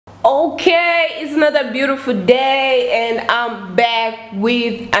Okay, it's another beautiful day and I'm back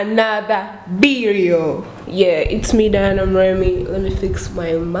with another video. Yeah, it's me, Dan. I'm Remy. Let me fix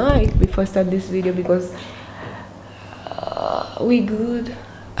my mic before I start this video because are we good?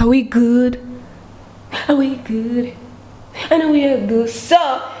 Are we good? Are we good? I know we are good. So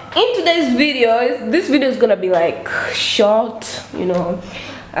in today's video, this video is gonna be like short, you know.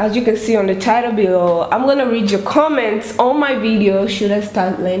 As you can see on the title below, I'm gonna read your comments on my video, should I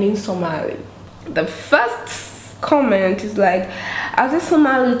start learning Somali? The first comment is like, as a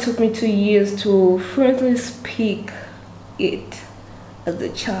Somali took me 2 years to fluently speak it as a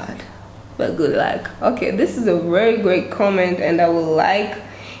child, but good luck. Okay, this is a very great comment and I will like.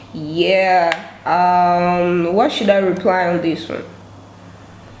 Yeah, what should I reply on this one?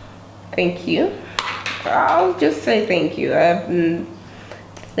 Thank you. I'll just say thank you.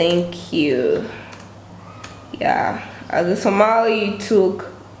 Thank you. Yeah, as a Somali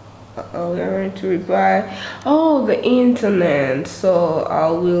took we're going to reply, oh, the internet, so I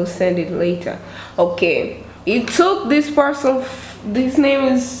will send it later. Okay, it took this person, this name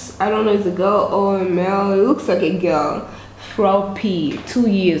is, I don't know, it's a girl or a male, it looks like a girl, Frau P, 2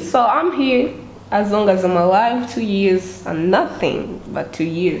 years. So I'm here as long as I'm alive. 2 years and nothing but 2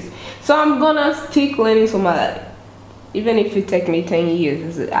 years, so I'm gonna stick learning Somali. Even if it take me 10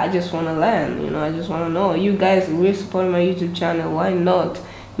 years, I just want to learn, you know, I just want to know. You guys really support my YouTube channel, why not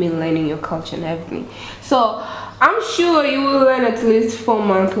me learning your culture and everything? So I'm sure you will learn at least 4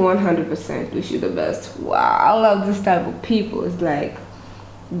 months, 100%. Wish you the best. Wow, I love this type of people. It's like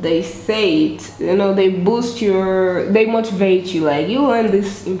they say it, you know, they boost your, they motivate you, like you learn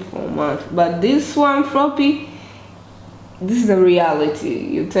this in 4 months. But this one, Floppy, this is a reality.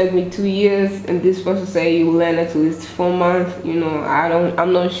 You take me 2 years and this person say you learn at least 4 months. You know,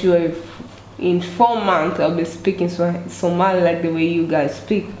 I'm not sure if in 4 months I'll be speaking Somali like the way you guys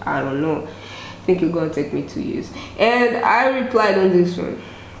speak. I don't know. I think it's gonna take me 2 years. And I replied on this one.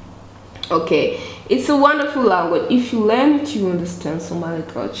 Okay, it's a wonderful language. If you learn it, you understand Somali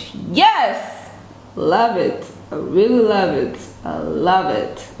culture. Yes, love it. I really love it. I love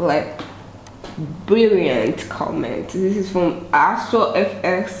it. Like, brilliant comment. This is from Astro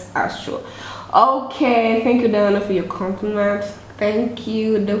FX Astro. Okay, thank you, Diana, for your compliment. Thank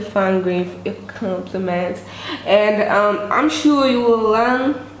you, the fan green, for your compliment. And I'm sure you will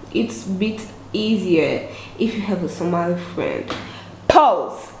learn it's a bit easier if you have a Somali friend.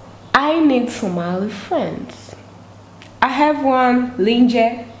 Pause. I need Somali friends. I have one,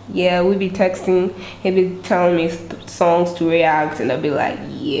 Linje. Yeah, we be texting, he be telling me songs to react and I'll be like,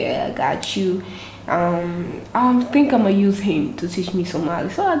 yeah, I got you. I think I'm gonna use him to teach me Somali.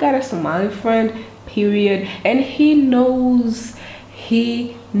 So I got a Somali friend, period, and he knows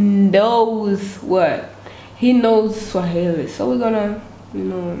what? He knows Swahili. So we're gonna, you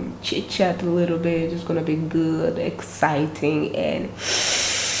know, chit chat a little bit. It's gonna be good, exciting, and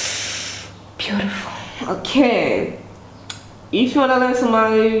beautiful. Okay. If you want to learn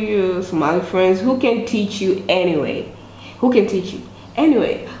Somali, your Somali friends, who can teach you anyway? Who can teach you?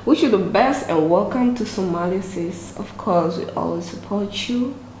 Anyway, wish you the best and welcome to Somalia, sis. Of course, we always support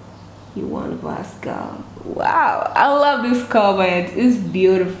you. You're one of us, girl. Wow, I love this comment. It's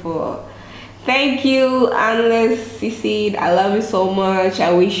beautiful. Thank you, Endless Cicid. I love you so much.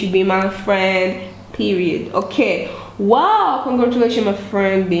 I wish you be my friend, period. Okay. Wow, congratulations, my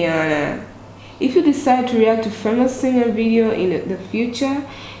friend Diana. If you decide to react to famous singer video in the future,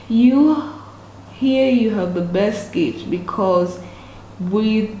 you have the best gift, because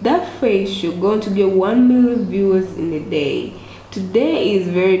with that face you're going to get 1 million viewers in a day. Today is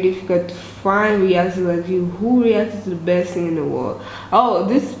very difficult to find reactors like you who reacted to the best singer in the world. Oh,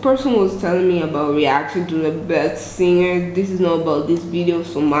 this person was telling me about reaction to the best singer. This is not about this video of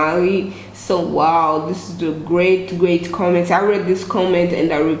Somali. So wow, this is a great comment. I read this comment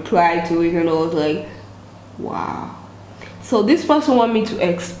and I replied to it and I was like, wow. So this person want me to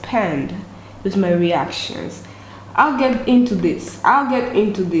expand with my reactions. I'll get into this,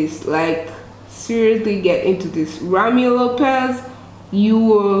 like seriously get into this. Rami Lopez,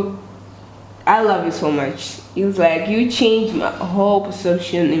 I love you so much. It was like you changed my whole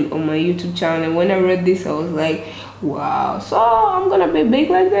perception on my YouTube channel, and when I read this I was like, wow, so I'm gonna be big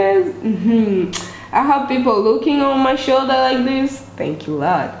like this. I have people looking on my shoulder like this. Thank you a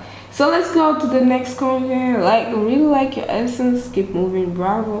lot. So let's go to the next comment. Like, really like your essence, keep moving,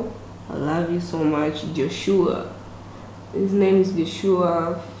 bravo. I love you so much. Joshua, his name is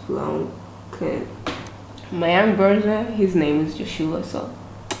Joshua Flonken. My own brother, his name is Joshua. So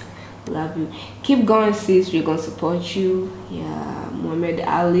love you, keep going, sis, we're gonna support you. Yeah, Muhammad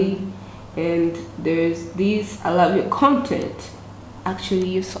Ali. And there's this, I love your content. Actually,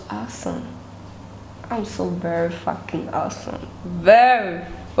 you're so awesome. I'm so very fucking awesome. Very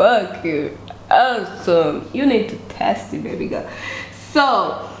fucking awesome. You need to test it, baby girl.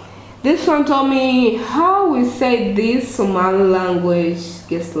 So, this one told me how we say this Somali language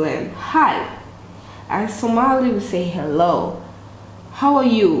gets learned. Hi. As Somali, we say hello. How are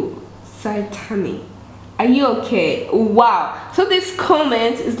you? Saitani. Are you okay? Wow. So this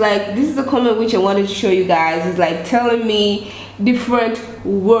comment is like, this is a comment which I wanted to show you guys. It's like telling me different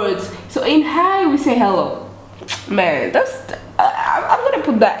words. So in hi, we say hello. Man, that's, I'm gonna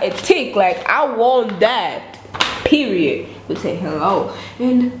put that a tick, like I want that, period. We say hello.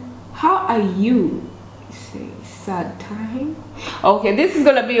 And how are you? Say sad time. Okay, this is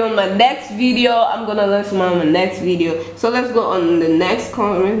gonna be on my next video. I'm gonna learn some on my next video. So let's go on the next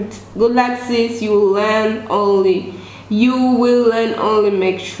comment. Good luck, sis. You will learn only. You will learn only.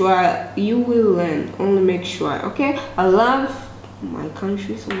 Make sure. You will learn only. Make sure. Okay. I love my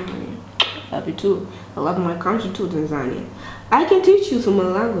country, Somalia. Love you too. I love my country too, Tanzania. I can teach you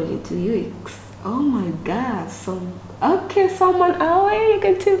Somali language in 2 weeks. Oh my God. Okay, someone, oh, you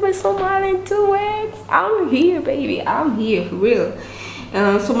can teach me Somali in 2 weeks. I'm here, baby. I'm here for real.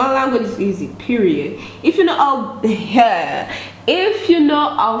 So my language is easy, period. If you know if you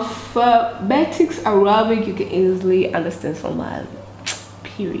know alphabetics Arabic, you can easily understand Somali.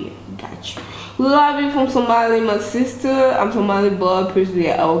 Period. Got you. Love you from Somali, my sister. I'm Somali, but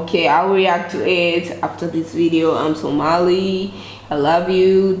personally, okay, I'll react to it after this video. I'm Somali. I love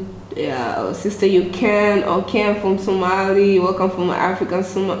you. Yeah, sister, you can. Okay, I'm from Somali. Welcome from African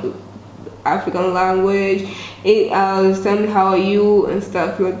language. Tell me how are you and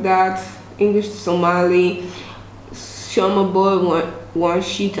stuff like that. English to Somali. Show my boy one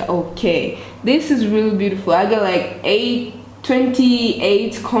sheet. Okay, this is really beautiful. I got like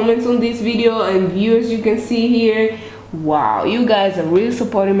 28 comments on this video and viewers, you can see here. Wow, you guys are really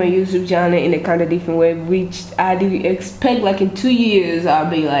supporting my YouTube channel in a kind of different way, which I didn't expect. Like in 2 years I'll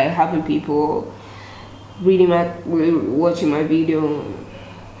be like having people watching my video,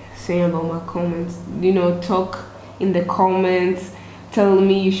 saying about my comments, you know, talk in the comments, telling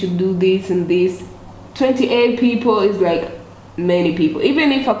me you should do this and this. 28 people is like many people.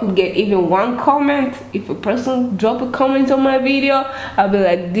 Even if I could get even one comment, if a person drop a comment on my video, I'll be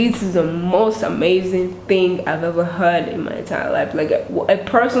like, this is the most amazing thing I've ever heard in my entire life. Like a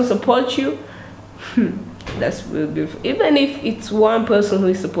person support you, that's really beautiful, even if it's one person who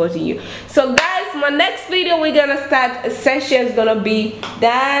is supporting you. So guys, my next video, we're gonna start a session. It's gonna be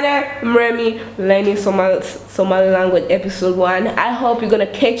Diana Mremi learning Somali language episode 1. I hope you're gonna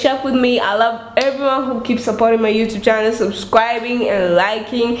catch up with me. I love everyone who keeps supporting my YouTube channel, subscribing and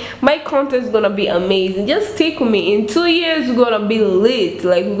liking. My content is gonna be amazing. Just stick with me. In 2 years we're gonna be lit.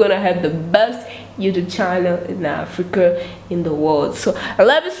 Like we're gonna have the best YouTube channel in Africa, in the world. So I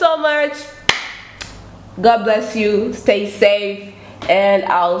love you so much. God bless you. Stay safe, and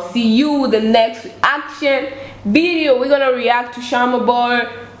I'll see you with the next reaction video. We're gonna react to Shama Boy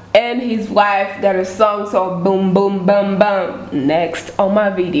and his wife that a song, so boom boom bam bam next on my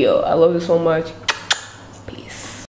video. I love you so much.